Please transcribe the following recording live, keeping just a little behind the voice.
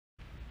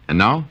And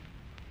now,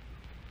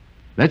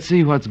 let's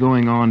see what's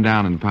going on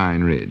down in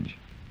Pine Ridge.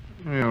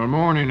 Well,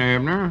 morning,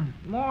 Abner.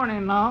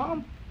 Morning,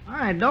 Nom.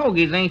 Hi,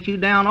 doggies, ain't you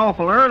down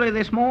awful early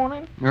this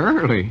morning?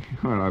 Early?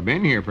 Well, I've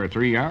been here for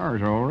 3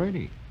 hours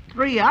already.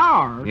 3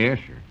 hours? Yes,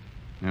 sir.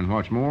 And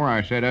what's more,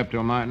 I sat up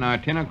till nigh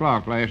 10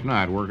 o'clock last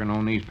night working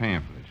on these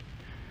pamphlets.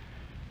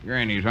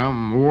 Granny's,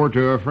 I'm wore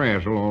to a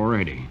frazzle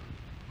already.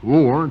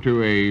 Wore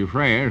to a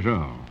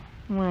frazzle.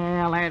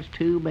 Well, that's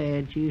too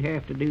bad you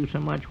have to do so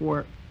much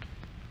work.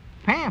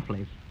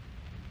 Pamphlets?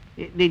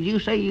 Did you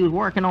say you was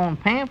working on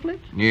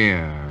pamphlets?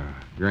 Yeah,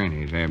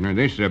 Granny's, Abner.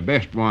 This is the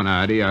best one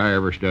idea I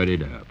ever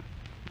studied up.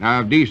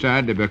 I've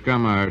decided to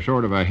become a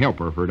sort of a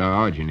helper for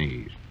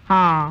Diogenes.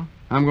 Huh?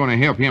 I'm going to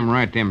help him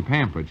write them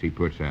pamphlets he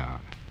puts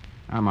out.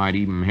 I might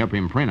even help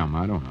him print 'em,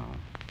 I don't know.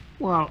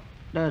 Well,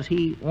 does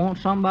he want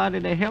somebody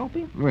to help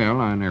him? Well,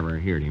 I never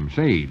heard him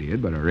say he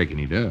did, but I reckon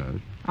he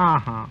does.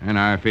 Uh-huh. And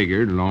I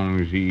figured as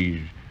long as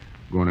he's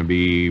going to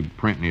be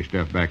printing his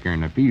stuff back there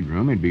in the feed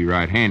room, it'd be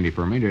right handy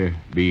for me to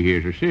be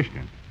his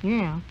assistant.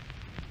 Yeah.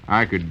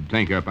 I could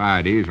think up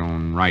ideas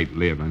on right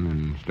living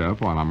and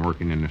stuff while I'm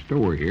working in the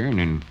store here, and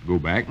then go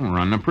back and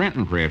run the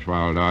printing press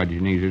while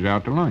Diogenes is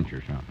out to lunch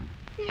or something.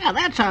 Yeah,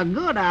 that's a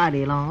good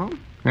idea, Long.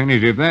 And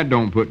as if that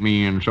don't put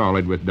me in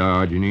solid with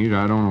Diogenes,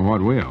 I don't know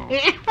what will.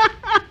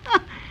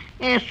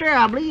 Yeah, sure,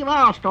 I believe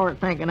I'll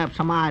start thinking up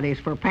some ideas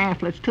for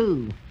pamphlets,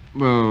 too.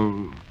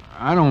 Well,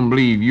 I don't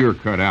believe you're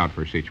cut out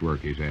for such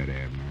work as that,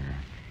 Abner.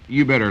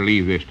 You better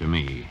leave this to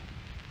me.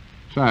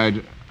 Besides,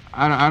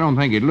 I don't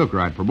think it'd look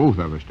right for both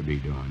of us to be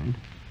doing it.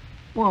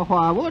 Well,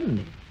 why wouldn't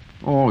it?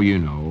 Oh, you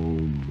know,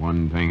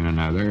 one thing and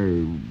another,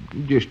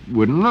 it just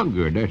wouldn't look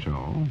good, that's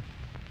all.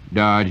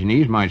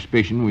 Diogenes might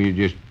suspicion we're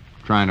just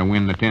trying to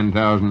win the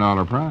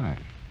 $10,000 prize.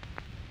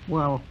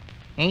 Well,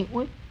 ain't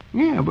we?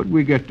 Yeah, but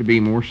we got to be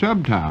more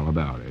subtle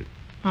about it.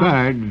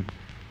 Besides,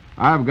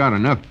 I've got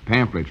enough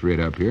pamphlets writ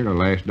up here to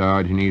last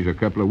Diogenes a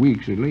couple of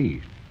weeks at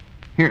least.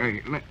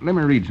 Here, let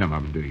me read some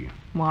of them to you.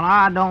 Well,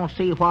 I don't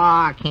see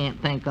why I can't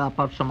think up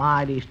of some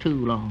ideas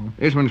too long.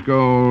 This one's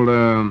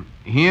called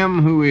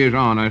Him Who Is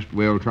Honest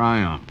Will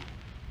Triumph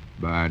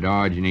by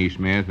Diogenes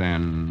Smith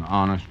and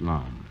Honest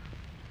Lum.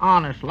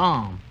 Honest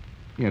Lum?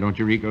 Yeah, don't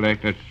you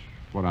recollect? That's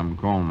what I'm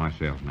calling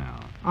myself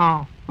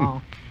now.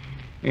 Oh.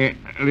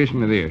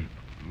 Listen to this.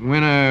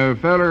 When a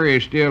feller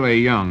is still a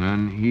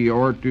young'un, he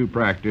ought to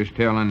practice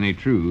telling the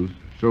truth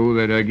so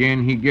that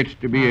again he gets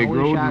to be a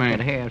grown man. I wish I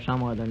could have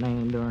some other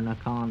name during the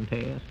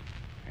contest.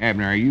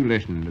 Abner, are you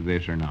listening to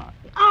this or not?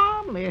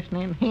 I'm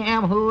listening.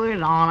 Him who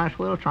is honest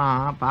will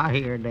triumph. I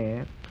hear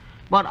that.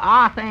 But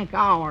I think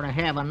I ought to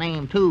have a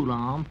name too,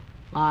 Lum.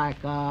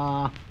 Like,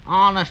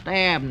 Honest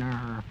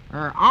Abner,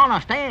 or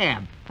Honest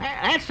Ab.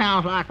 That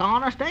sounds like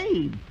Honest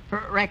Abe.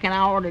 Reckon I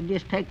ought to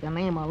just take the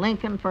name of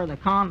Lincoln for the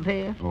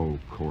contest? Oh,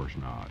 of course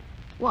not.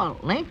 Well,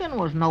 Lincoln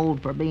was known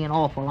for being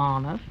awful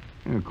honest.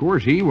 Of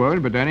course he was,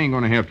 but that ain't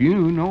going to help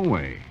you, no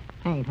way.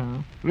 Ain't,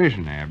 huh?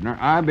 Listen, Abner,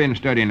 I've been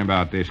studying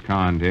about this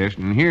contest,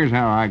 and here's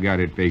how I got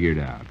it figured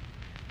out.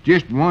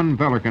 Just one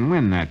feller can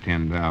win that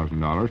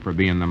 $10,000 for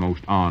being the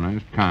most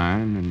honest,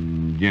 kind,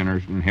 and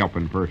generous and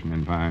helping person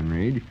in Pine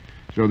Ridge.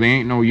 So there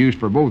ain't no use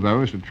for both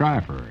of us to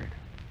try for it.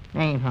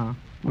 Ain't, huh?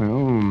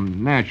 Well,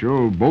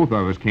 natural, both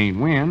of us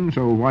can't win,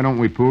 so why don't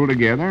we pull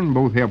together and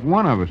both help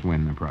one of us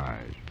win the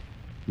prize?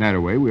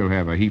 That way we'll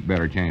have a heap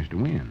better chance to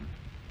win.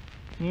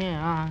 Yeah,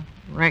 I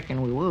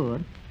reckon we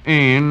would.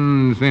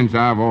 And since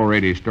I've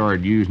already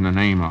started using the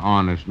name of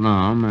Honest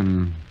Lum,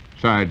 and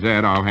besides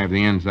that I'll have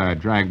the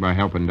inside track by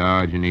helping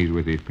Diogenes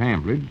with his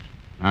pamphlets,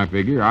 I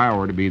figure I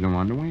ought to be the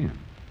one to win.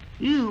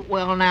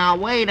 Well, now,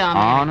 wait a minute.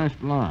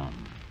 Honest Lum.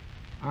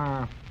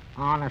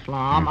 Honest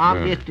Lum,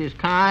 I'm just as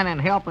kind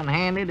and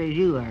helping-handed as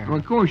you are. Well,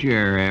 of course you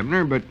are,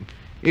 Abner, but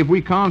if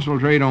we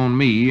concentrate on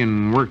me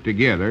and work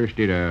together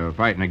instead of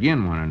fighting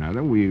against one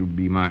another, we'll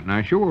be mighty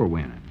nigh sure of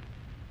winning.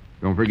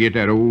 Don't forget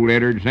that old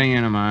lettered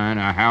saying of mine,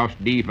 a house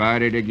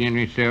divided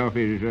against itself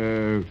is,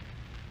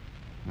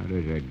 how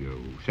does that go?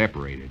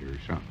 Separated or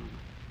something.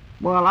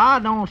 Well, I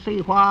don't see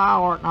why I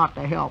ought not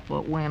to help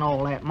but win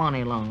all that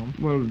money, Lum.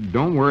 Well,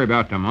 don't worry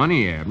about the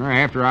money, Abner.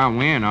 After I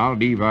win, I'll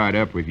divide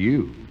up with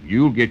you.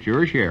 You'll get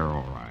your share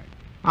all right.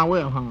 I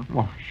will, huh?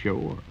 Well,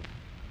 sure.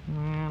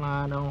 Well,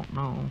 I don't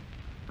know.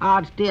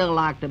 I'd still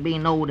like to be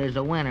knowed as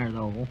a winner,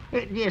 though.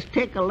 It'd just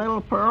tickle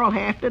little Pearl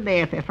half to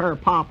death if her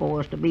papa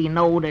was to be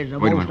knowed as a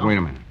Wait a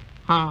minute.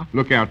 Huh?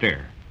 Look out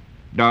there.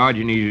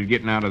 Diogenes is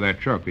getting out of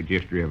that truck that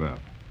just drove up.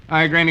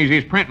 Granny's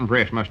his printing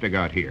press must have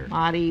got here.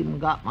 I'd even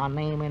got my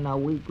name in a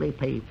weekly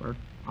paper.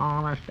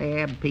 Honest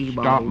Ab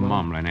Peabody. Stop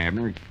mumbling,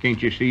 Abner.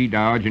 Can't you see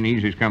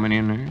Diogenes is coming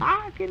in there?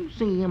 I can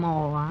see him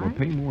all right. Well,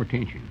 pay more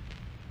attention.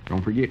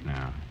 Don't forget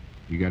now.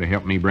 You got to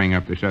help me bring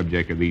up the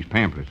subject of these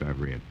pamphlets I've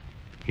read.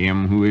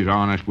 Him who is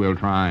honest will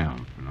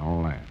triumph and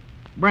all that.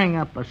 Bring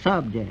up a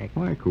subject?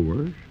 Why, of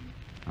course.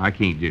 I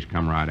can't just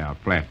come right out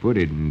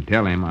flat-footed and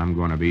tell him I'm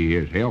going to be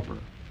his helper.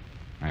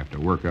 I have to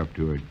work up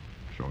to it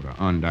sort of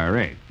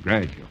undirect,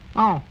 gradual.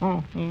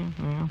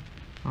 Yeah.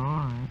 All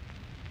right.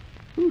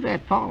 Who's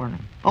that following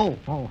him?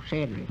 Oh,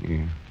 Cedric.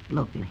 Yeah.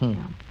 Look at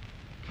him.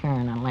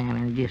 carrying a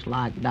lantern just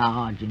like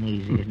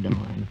Diogenes is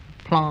doing.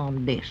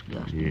 Plumb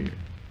disgusting. Yeah,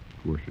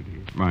 of course it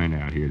is. Mind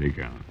out, here they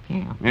come.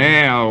 Yeah.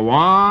 Yeah,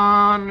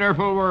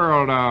 wonderful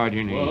world,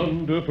 Diogenes.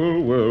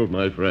 Wonderful world,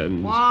 my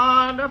friends.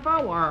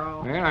 Wonderful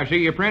world. Well, I see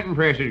your printing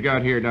press has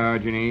got here,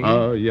 Diogenes.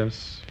 Ah,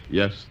 yes,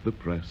 the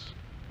press.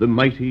 The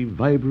mighty,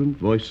 vibrant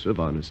voice of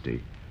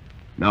honesty.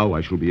 Now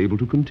I shall be able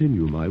to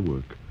continue my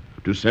work,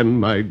 to send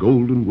my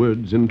golden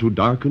words into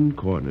darkened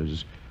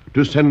corners,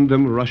 to send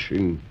them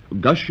rushing,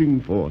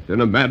 gushing forth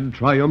in a mad,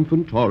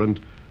 triumphant torrent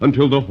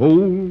until the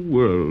whole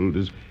world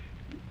is...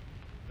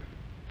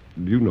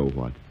 Do you know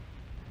what?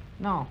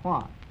 No,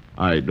 what?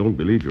 I don't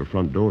believe your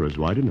front door is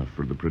wide enough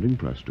for the printing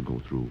press to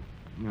go through.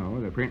 No,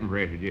 the printing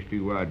press is just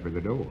too wide for the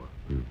door.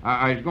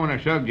 I was going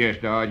to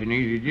suggest,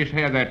 Diogenes, you just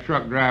have that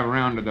truck drive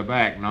around to the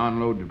back and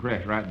unload the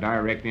press right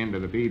direct into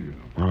the feed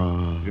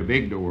room. There's a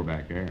big door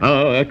back there.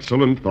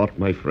 Excellent thought,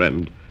 my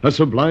friend. A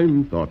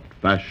sublime thought,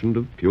 fashioned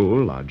of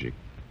pure logic.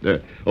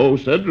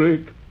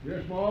 Cedric.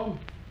 Yes, Mom?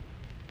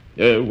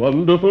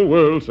 Wonderful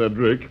world,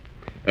 Cedric.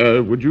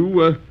 Would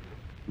you,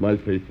 my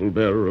faithful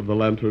bearer of the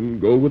lantern,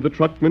 go with the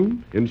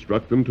truckmen,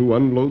 instruct them to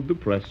unload the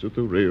press at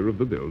the rear of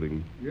the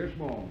building? Yes,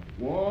 Mom.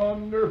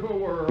 Wonderful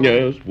world.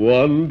 Yes,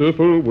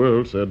 wonderful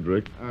world,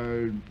 Cedric.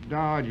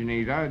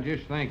 Diogenes, I was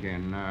just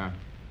thinking, I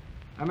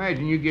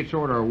imagine you get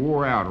sort of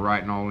wore out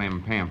writing all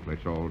them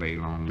pamphlets all day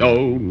long.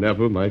 Oh,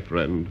 never, my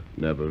friend,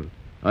 never.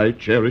 I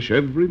cherish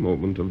every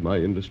moment of my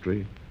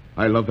industry.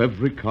 I love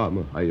every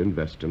comma I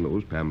invest in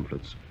those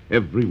pamphlets,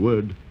 every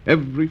word,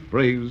 every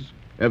phrase,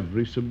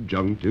 every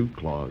subjunctive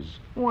clause.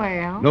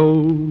 Well...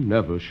 No,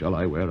 never shall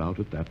I wear out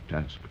at that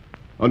task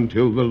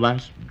until the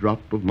last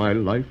drop of my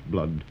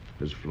lifeblood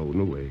has flown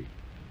away.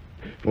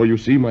 For you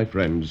see, my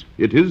friends,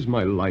 it is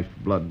my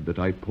lifeblood that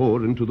I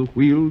pour into the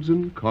wheels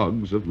and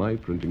cogs of my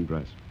printing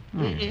press.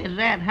 Is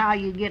that how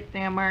you get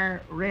them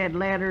red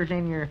letters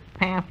in your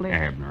pamphlet?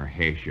 Abner,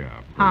 hush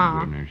up, for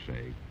goodness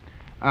sake.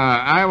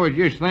 I was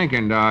just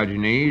thinking,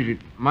 Diogenes, it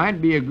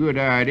might be a good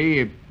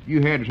idea if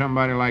you had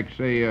somebody like,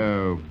 say,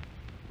 a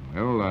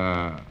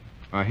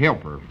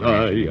helper.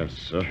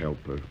 Yes, a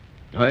helper.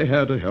 I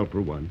had a helper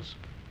once.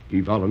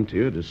 He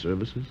volunteered his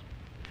services.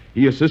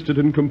 He assisted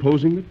in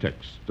composing the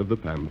text of the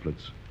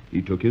pamphlets.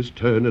 He took his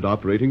turn at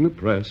operating the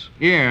press.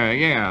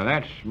 Yeah,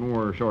 that's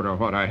more sort of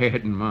what I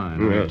had in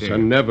mind. Right Yes, there.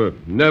 and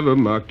never,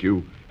 mark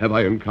you, have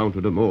I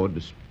encountered a more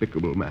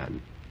despicable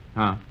man.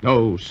 Huh?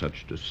 Oh,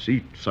 such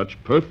deceit,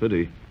 such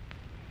perfidy.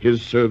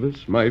 His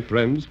service, my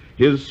friends,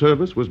 his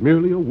service was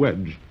merely a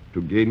wedge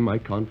to gain my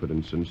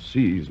confidence and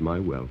seize my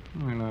wealth.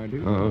 Well, I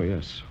do. Oh,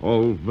 yes,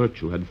 all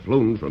virtue had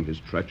flown from his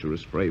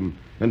treacherous frame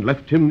and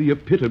left him the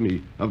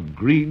epitome of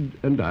greed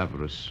and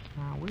avarice.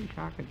 I wish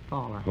I could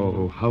follow him.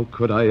 Oh, how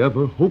could I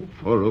ever hope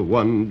for a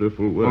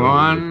wonderful world?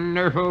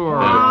 Wonderful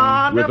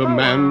world. With a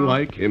man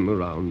like him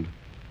around.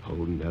 Oh,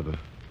 never.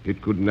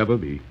 It could never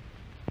be.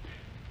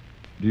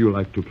 Do you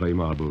like to play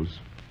marbles?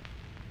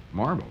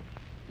 Marbles.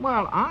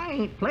 Well, I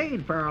ain't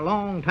played for a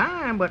long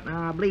time, but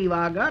I believe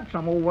I got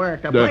some over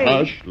to play.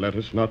 Hush, let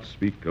us not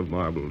speak of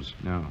marbles.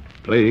 No.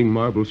 Playing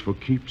marbles for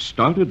keeps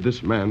started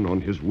this man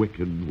on his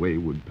wicked,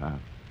 wayward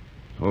path.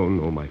 Oh,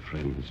 no, my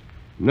friends.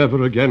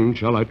 Never again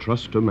shall I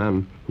trust a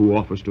man who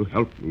offers to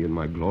help me in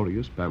my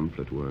glorious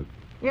pamphlet work.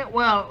 Yeah,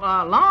 well,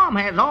 Lom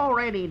has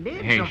already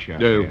did Hey, some...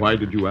 shut up. Why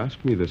did you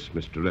ask me this,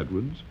 Mr.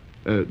 Edwards?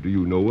 Do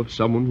you know of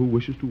someone who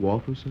wishes to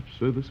offer such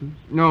services?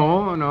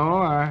 No,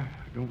 I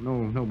don't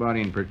know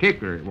nobody in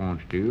particular that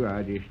wants to.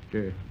 I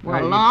just...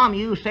 Well, Lom,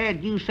 you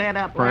said you set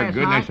up For last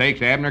goodness night.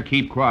 sakes, Abner,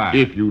 keep quiet.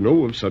 If you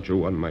know of such a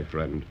one, my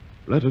friend,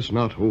 let us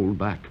not hold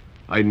back.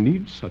 I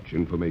need such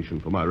information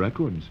for my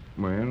records.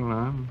 Well,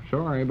 I'm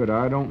sorry, but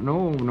I don't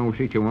know no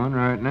such a one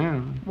right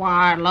now.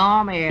 Why,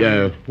 Lom,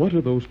 Ed... What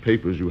are those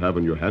papers you have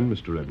in your hand,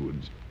 Mr.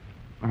 Edwards?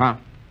 Huh?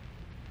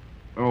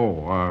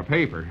 Oh,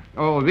 paper.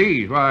 Oh,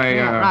 these. Why,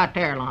 yeah, right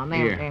there, Lom.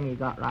 Them yeah. you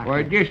got right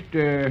Well, there.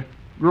 just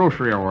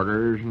grocery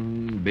orders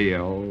and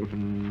bills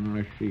and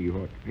let's see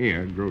what.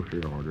 Yeah,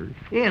 grocery orders.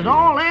 Is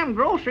all them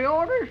grocery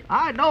orders?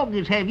 I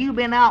doggies, have you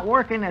been out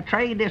working the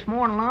trade this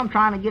morning, Lom,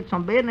 trying to get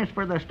some business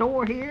for the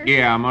store here?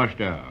 Yeah, I must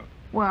have.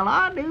 Well,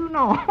 I do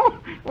know.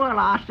 Well,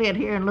 I sat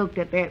here and looked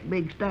at that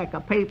big stack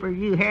of papers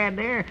you had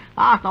there.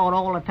 I thought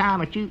all the time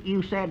that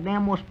you said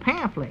them was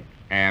pamphlets.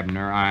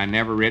 Abner, I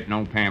never writ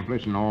no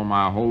pamphlets in all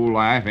my whole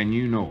life, and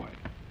you know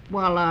it.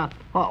 Well,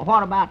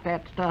 what about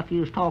that stuff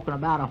you was talking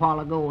about a while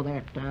ago,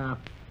 that,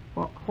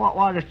 what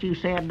was it you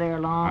said there,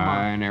 Lom?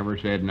 I never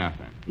said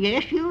nothing.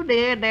 Yes, you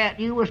did. That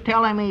you was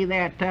telling me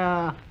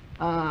that,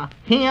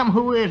 him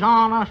who is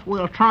on us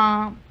will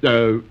triumph.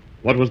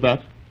 What was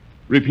that?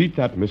 Repeat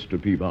that,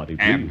 Mr. Peabody,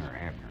 please.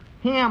 Abner.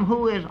 Him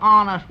who is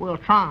on us will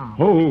triumph.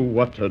 Oh,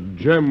 what a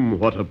gem,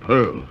 what a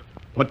pearl.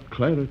 What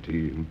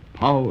clarity and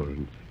power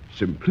and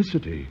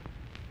simplicity.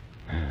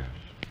 Yes.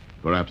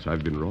 Perhaps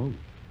I've been wrong.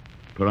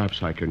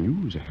 Perhaps I can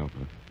use a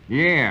helper.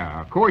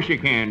 Yeah, of course you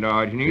can,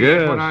 Diogenes. Yes.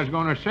 That's what I was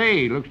going to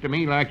say. Looks to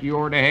me like you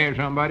ought to have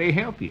somebody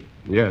help you.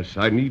 Yes,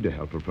 I need a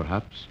helper,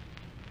 perhaps.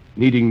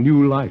 Needing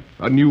new life,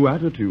 a new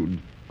attitude,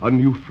 a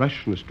new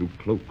freshness to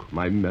cloak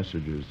my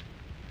messages.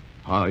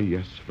 Ah,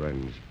 yes,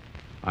 friends.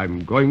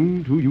 I'm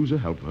going to use a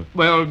helper.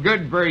 Well,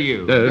 good for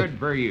you. Good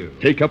for you.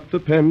 Take up the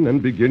pen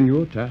and begin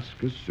your task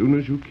as soon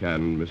as you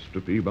can, Mr.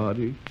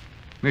 Peabody.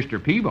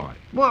 Mr. Peabody.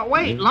 Well,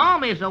 wait,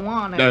 Lum is the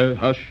one that...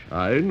 Hush,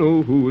 I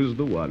know who is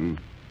the one.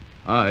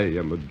 I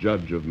am a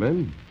judge of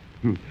men.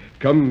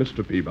 Come,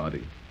 Mr.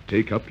 Peabody.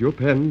 Take up your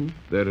pen.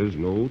 There is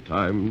no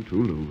time to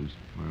lose.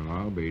 Well,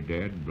 I'll be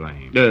dead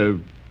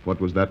blamed. What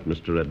was that,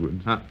 Mr.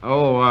 Edwards?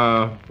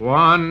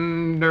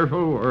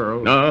 Wonderful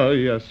world. Ah,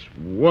 yes,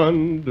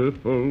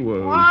 wonderful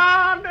world.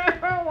 Wonderful